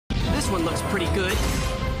This one looks pretty good.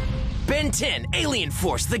 Ben 10, Alien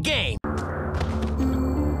Force, the game.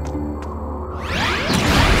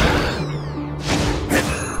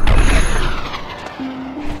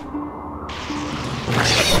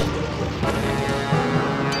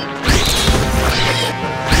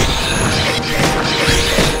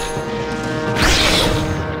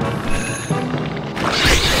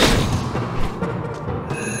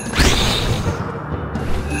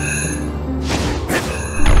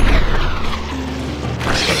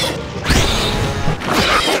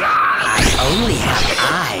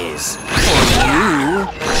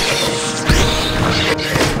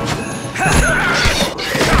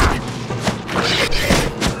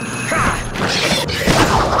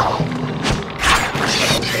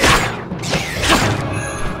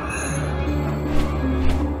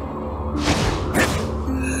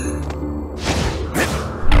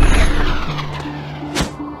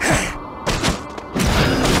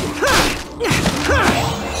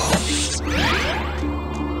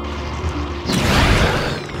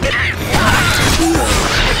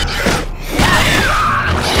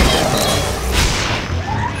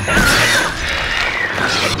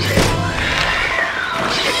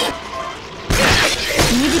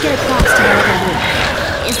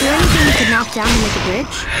 Down and make a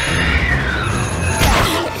bridge?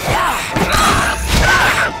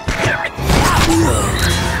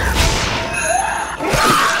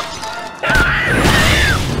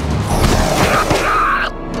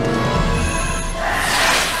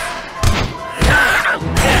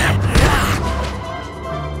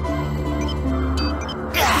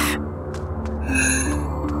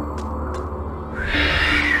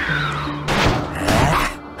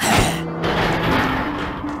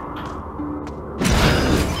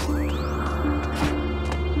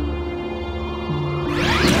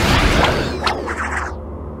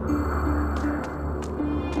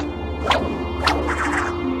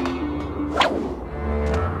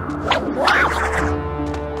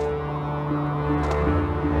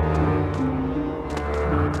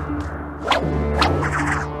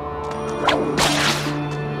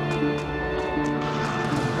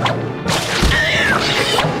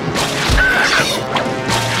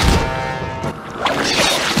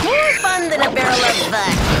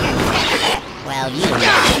 Well, you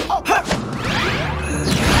know.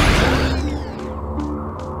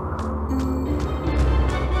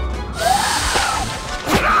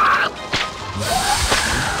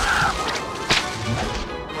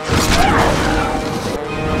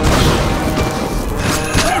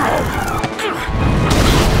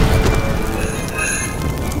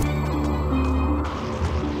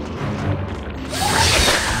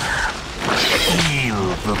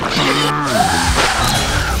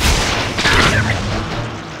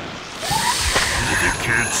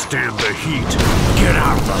 Stand the heat. Get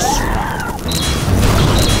out of the swamp.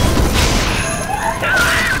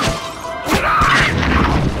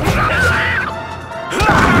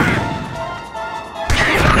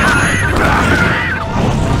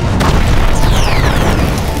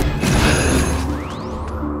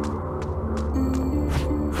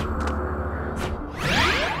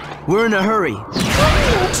 We're in a hurry.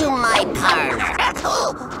 Come into my parlor.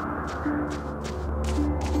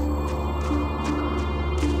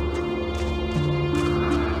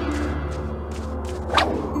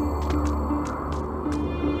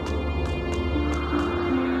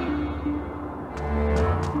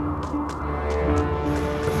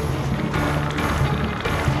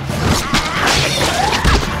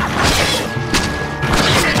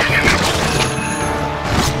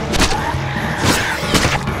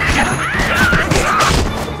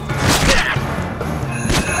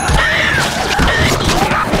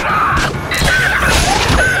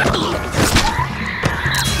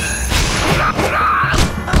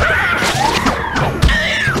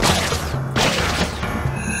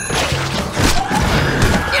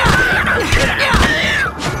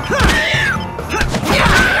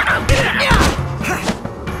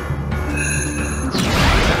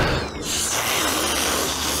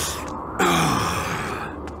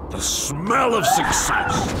 Smell of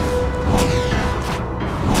success.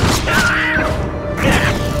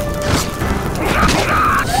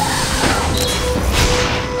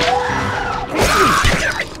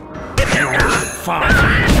 You're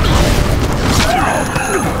fine.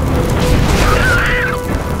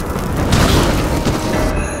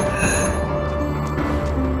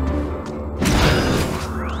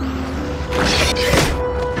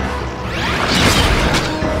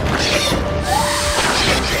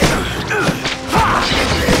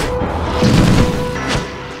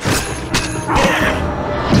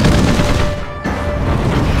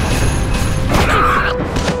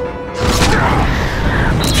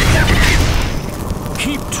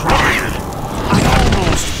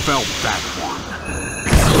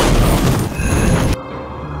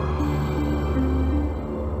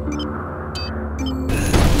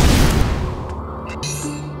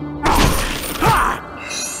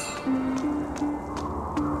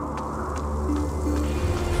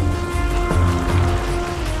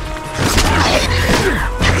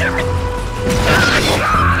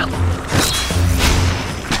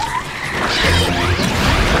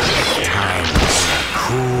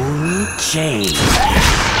 shade.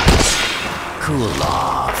 Cool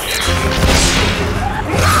off.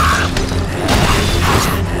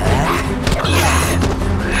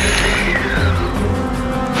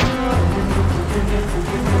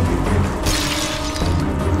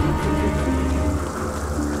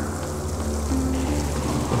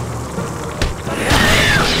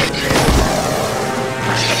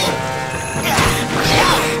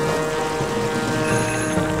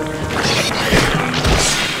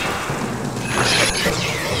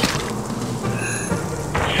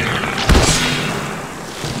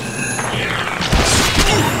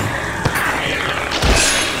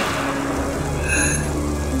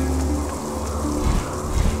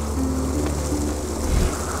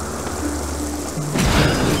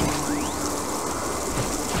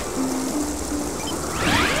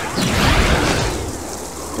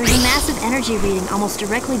 There's a massive energy reading almost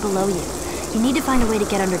directly below you. You need to find a way to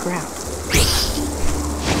get underground.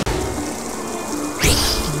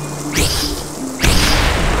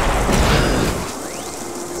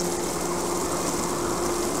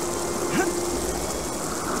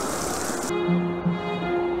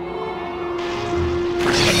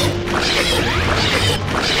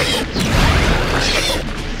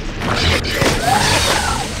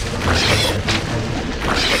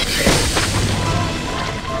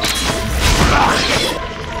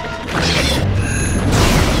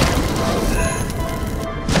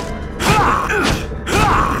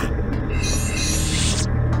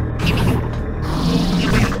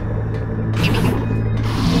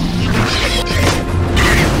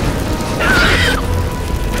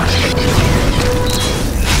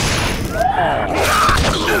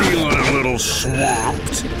 Feeling a little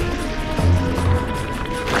swamped.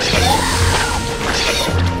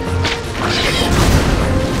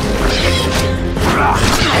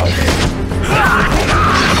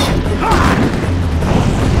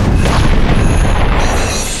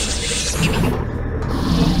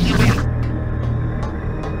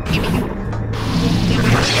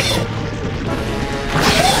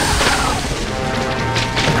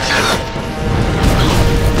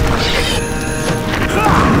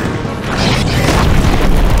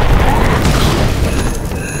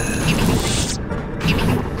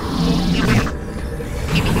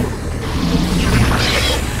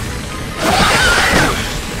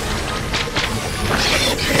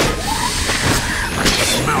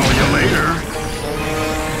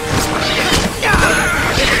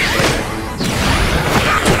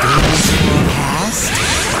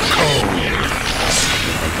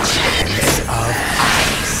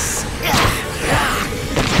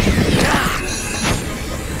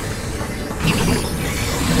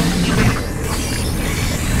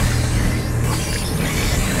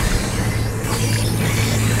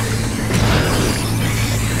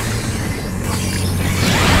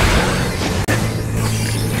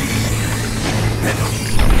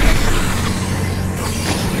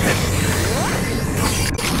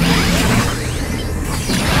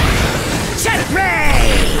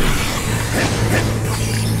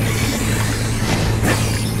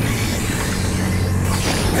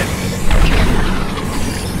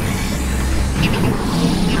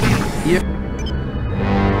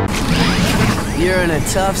 You're in a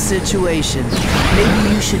tough situation.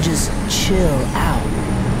 Maybe you should just chill out.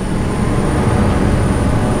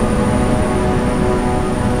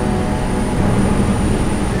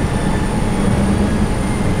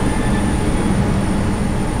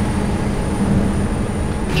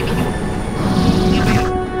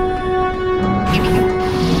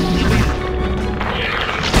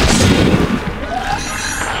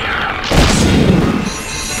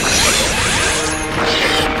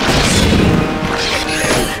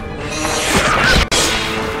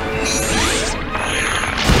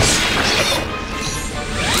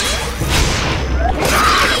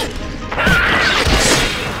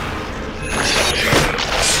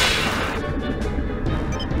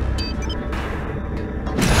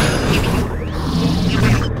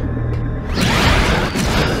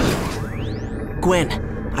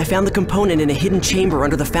 Gwen, I found the component in a hidden chamber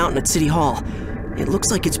under the fountain at City Hall. It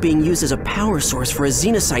looks like it's being used as a power source for a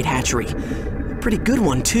xenocyte hatchery. A pretty good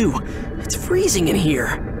one, too. It's freezing in here.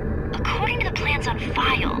 According to the plans on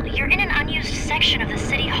file, you're in an unused section of the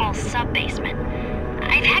City Hall sub-basement.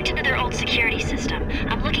 I've hacked into their old security system.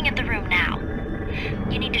 I'm looking at the room now.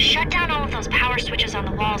 You need to shut down all of those power switches on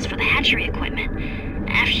the walls for the hatchery equipment.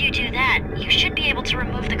 After you do that, you should be able to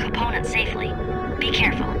remove the component safely. Be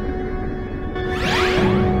careful.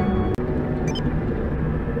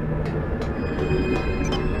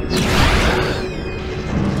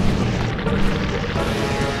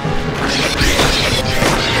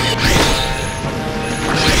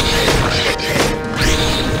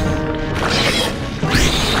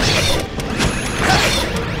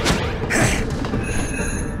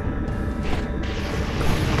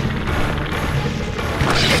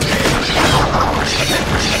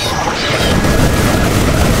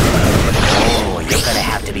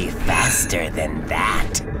 faster than that.